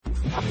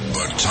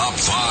The Top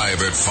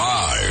 5 at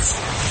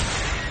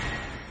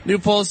 5. New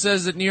poll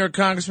says that New York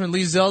Congressman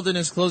Lee Zeldin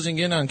is closing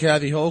in on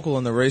Kathy Hochul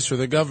in the race for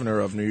the governor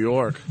of New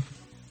York.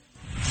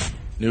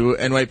 New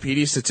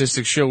NYPD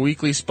statistics show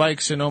weekly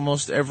spikes in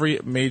almost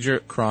every major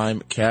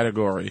crime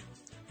category.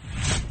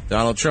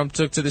 Donald Trump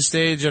took to the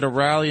stage at a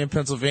rally in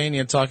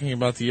Pennsylvania talking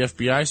about the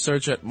FBI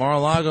search at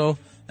Mar-a-Lago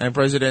and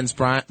President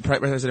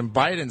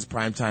Biden's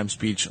primetime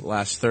speech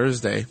last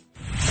Thursday.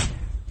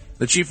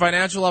 The chief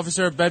financial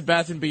officer of Bed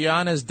Bath &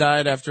 Beyond has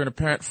died after an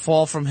apparent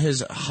fall from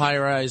his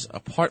high-rise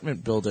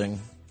apartment building.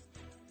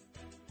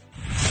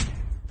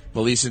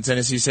 Police in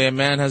Tennessee say a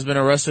man has been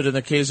arrested in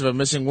the case of a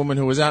missing woman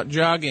who was out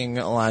jogging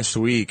last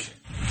week.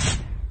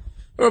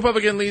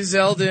 Republican Lee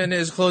Zeldin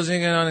is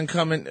closing in on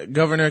incumbent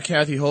Governor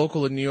Kathy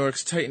Hochul in New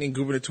York's tightening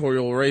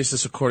gubernatorial race,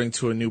 this according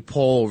to a new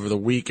poll over the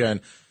weekend.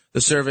 The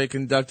survey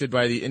conducted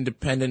by the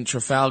independent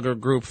Trafalgar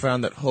Group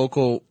found that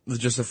Hochul was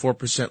just a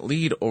 4%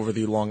 lead over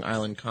the Long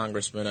Island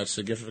congressman, a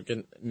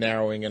significant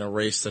narrowing in a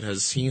race that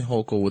has seen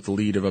Hochul with a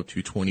lead of up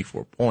to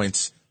 24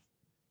 points.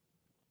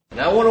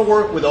 And I want to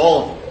work with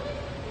all of you.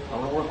 I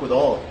want to work with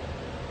all of you.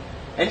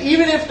 And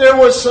even if there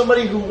was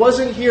somebody who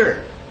wasn't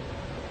here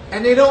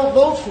and they don't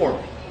vote for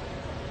me,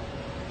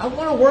 I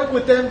want to work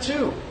with them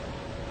too.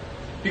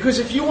 Because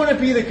if you want to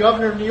be the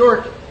governor of New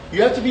York,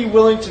 you have to be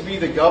willing to be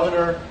the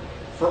governor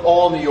for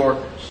all New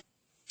Yorkers.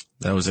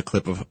 That was a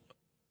clip of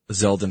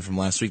Zeldin from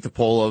last week. The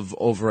poll of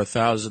over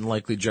 1,000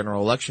 likely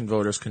general election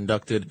voters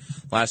conducted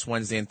last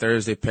Wednesday and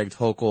Thursday pegged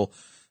Hochul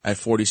at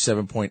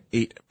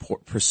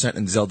 47.8%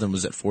 and Zeldin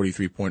was at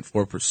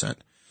 43.4%.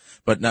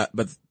 But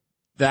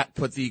that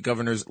put the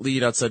governor's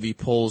lead outside the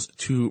poll's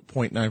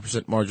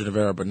 2.9% margin of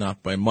error, but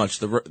not by much.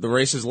 The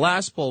race's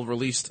last poll,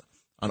 released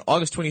on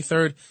August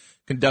 23rd,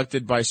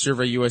 conducted by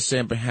Survey USA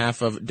on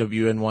behalf of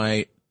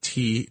WNYT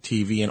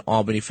TV in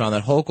Albany, found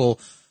that Hochul,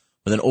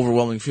 with an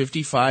overwhelming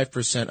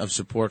 55% of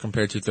support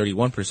compared to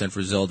 31%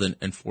 for Zeldin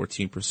and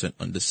 14%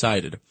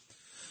 undecided.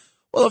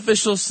 Well,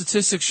 official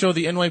statistics show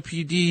the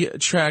NYPD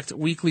tracked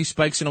weekly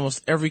spikes in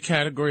almost every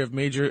category of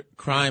major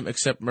crime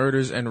except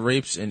murders and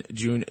rapes in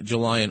June,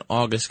 July, and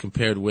August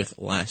compared with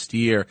last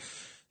year.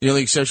 The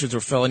only exceptions were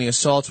felony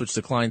assaults, which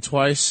declined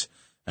twice,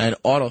 and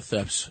auto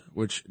thefts,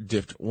 which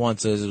dipped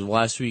once. As of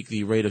last week,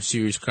 the rate of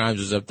serious crimes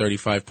was up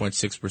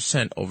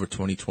 35.6% over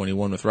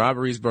 2021, with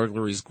robberies,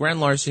 burglaries,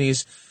 grand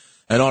larcenies,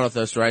 and auto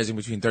thefts rising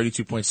between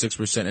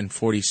 32.6% and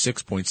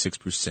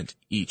 46.6%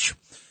 each.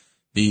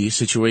 The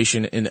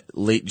situation in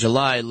late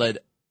July led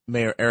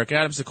Mayor Eric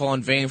Adams to call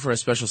in vain for a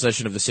special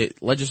session of the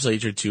state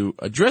legislature to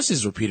address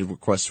his repeated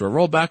requests for a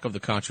rollback of the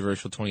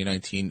controversial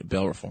 2019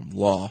 bail reform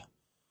law.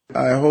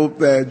 I hope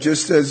that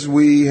just as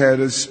we had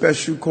a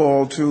special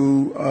call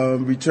to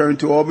return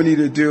to Albany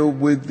to deal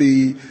with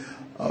the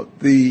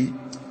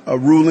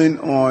ruling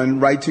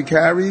on right to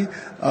carry,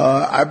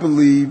 I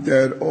believe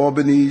that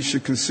Albany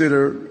should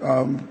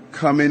consider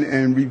coming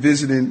and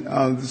revisiting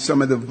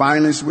some of the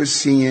violence we're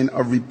seeing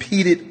of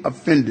repeated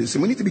offenders.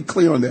 And we need to be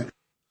clear on that.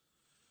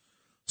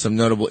 Some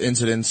notable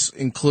incidents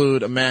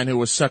include a man who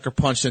was sucker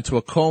punched into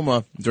a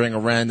coma during a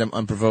random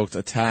unprovoked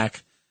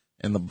attack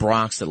in the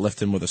Bronx that left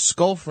him with a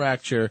skull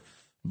fracture,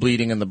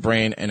 bleeding in the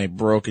brain, and a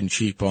broken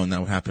cheekbone.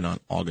 That happened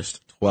on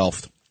August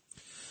 12th.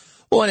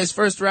 Well, in his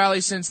first rally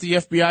since the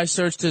FBI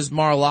searched his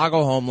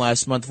Mar-a-Lago home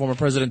last month, former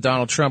President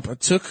Donald Trump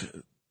took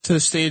to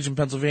the stage in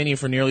Pennsylvania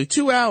for nearly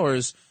 2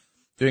 hours,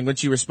 during which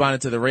he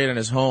responded to the raid on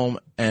his home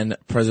and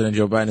President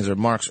Joe Biden's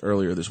remarks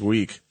earlier this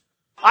week.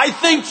 I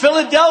think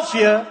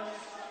Philadelphia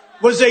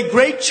was a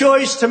great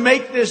choice to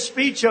make this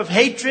speech of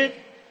hatred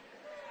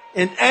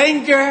and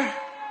anger.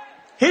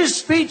 His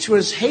speech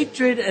was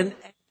hatred and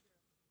anger.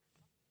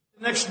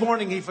 The next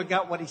morning he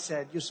forgot what he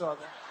said. You saw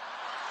that.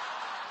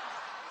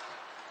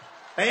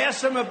 I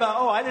asked him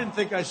about, I didn't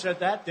think I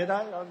said that, did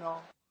I? Oh, no.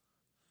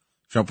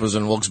 Trump was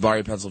in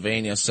Wilkes-Barre,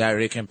 Pennsylvania,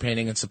 Saturday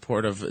campaigning in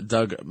support of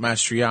Doug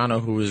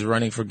Mastriano, who is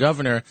running for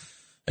governor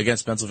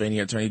against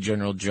Pennsylvania Attorney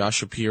General Josh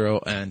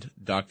Shapiro and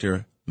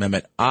Dr.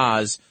 Mehmet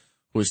Oz,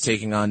 who is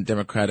taking on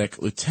Democratic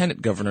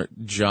Lieutenant Governor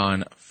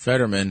John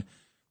Fetterman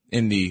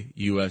in the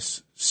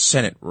U.S.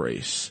 Senate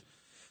race.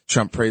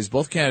 Trump praised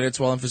both candidates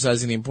while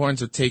emphasizing the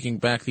importance of taking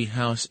back the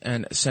House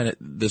and Senate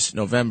this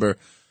November.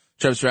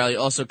 Trump's rally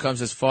also comes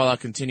as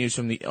fallout continues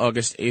from the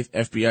August 8th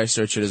FBI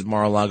search at his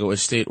Mar-a-Lago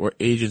estate, where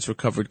agents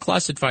recovered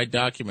classified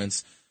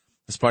documents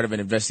as part of an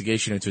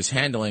investigation into his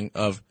handling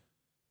of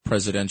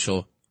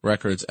presidential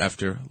records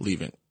after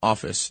leaving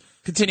office.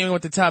 Continuing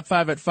with the top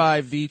 5 at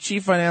 5, the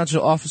chief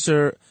financial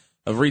officer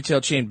of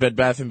retail chain Bed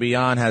Bath &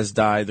 Beyond has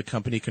died. The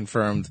company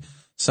confirmed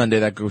Sunday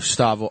that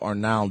Gustavo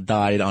Arnal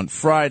died on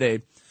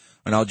Friday.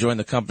 Arnal joined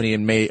the company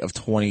in May of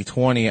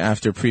 2020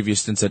 after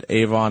previous stints at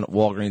Avon,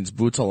 Walgreens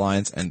Boots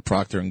Alliance, and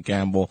Procter &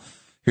 Gamble.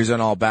 Here's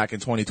Arnal back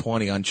in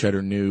 2020 on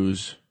Cheddar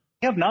News.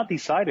 We have not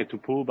decided to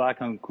pull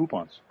back on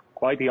coupons.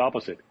 Quite the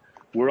opposite.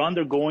 We're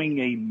undergoing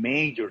a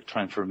major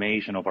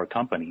transformation of our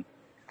company.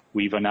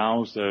 We've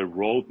announced a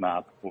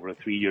roadmap over a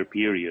 3-year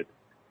period,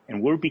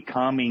 and we're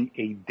becoming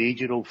a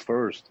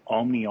digital-first,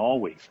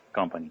 omni-always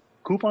company.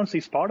 Coupons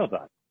is part of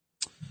that.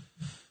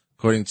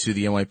 According to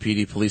the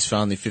NYPD, police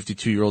found the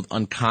 52-year-old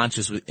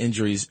unconscious with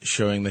injuries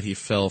showing that he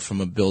fell from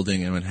a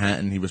building in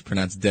Manhattan. He was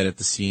pronounced dead at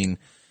the scene,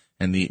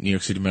 and the New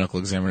York City Medical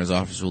Examiner's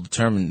Office will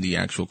determine the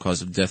actual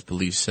cause of death.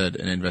 Police said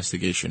an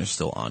investigation is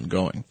still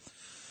ongoing.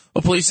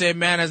 Well, police say a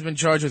man has been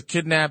charged with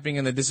kidnapping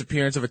and the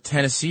disappearance of a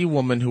Tennessee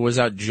woman who was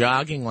out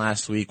jogging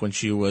last week when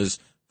she was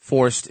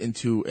forced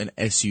into an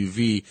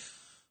SUV.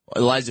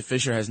 Eliza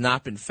Fisher has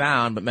not been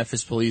found, but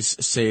Memphis police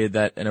say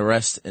that in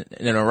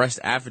an arrest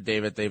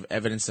affidavit, they have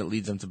evidence that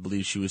leads them to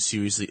believe she was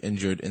seriously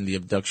injured in the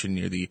abduction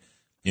near the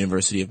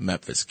University of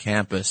Memphis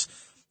campus.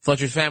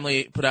 Fletcher's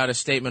family put out a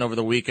statement over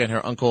the weekend.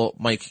 Her uncle,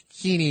 Mike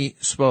Keeney,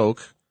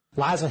 spoke.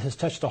 Liza has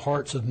touched the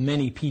hearts of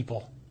many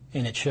people,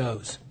 and it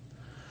shows.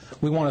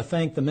 We want to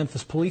thank the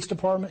Memphis Police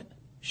Department,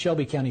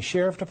 Shelby County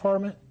Sheriff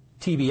Department,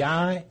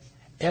 TBI,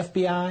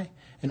 FBI,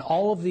 and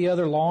all of the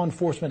other law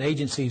enforcement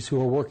agencies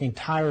who are working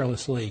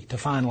tirelessly to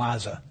find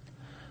Liza.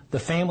 The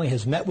family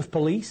has met with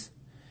police,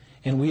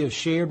 and we have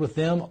shared with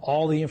them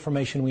all the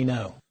information we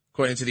know.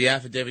 According to the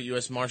affidavit,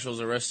 U.S. Marshals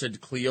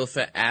arrested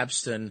Cleotha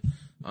Abston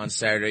on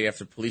Saturday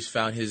after police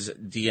found his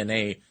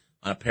DNA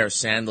on a pair of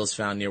sandals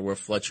found near where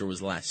Fletcher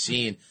was last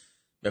seen.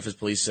 Memphis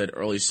police said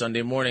early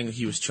Sunday morning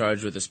he was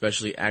charged with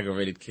especially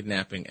aggravated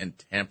kidnapping and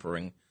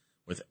tampering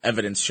with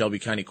evidence. Shelby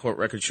County court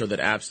records show that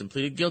Abston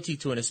pleaded guilty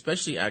to an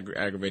especially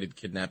aggravated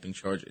kidnapping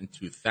charge in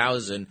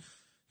 2000.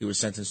 He was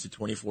sentenced to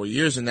 24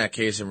 years in that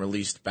case and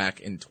released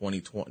back in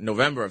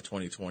November of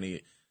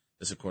 2020.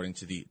 This according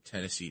to the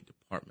Tennessee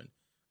Department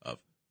of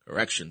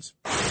Corrections.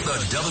 The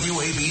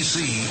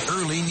WABC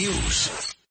Early News.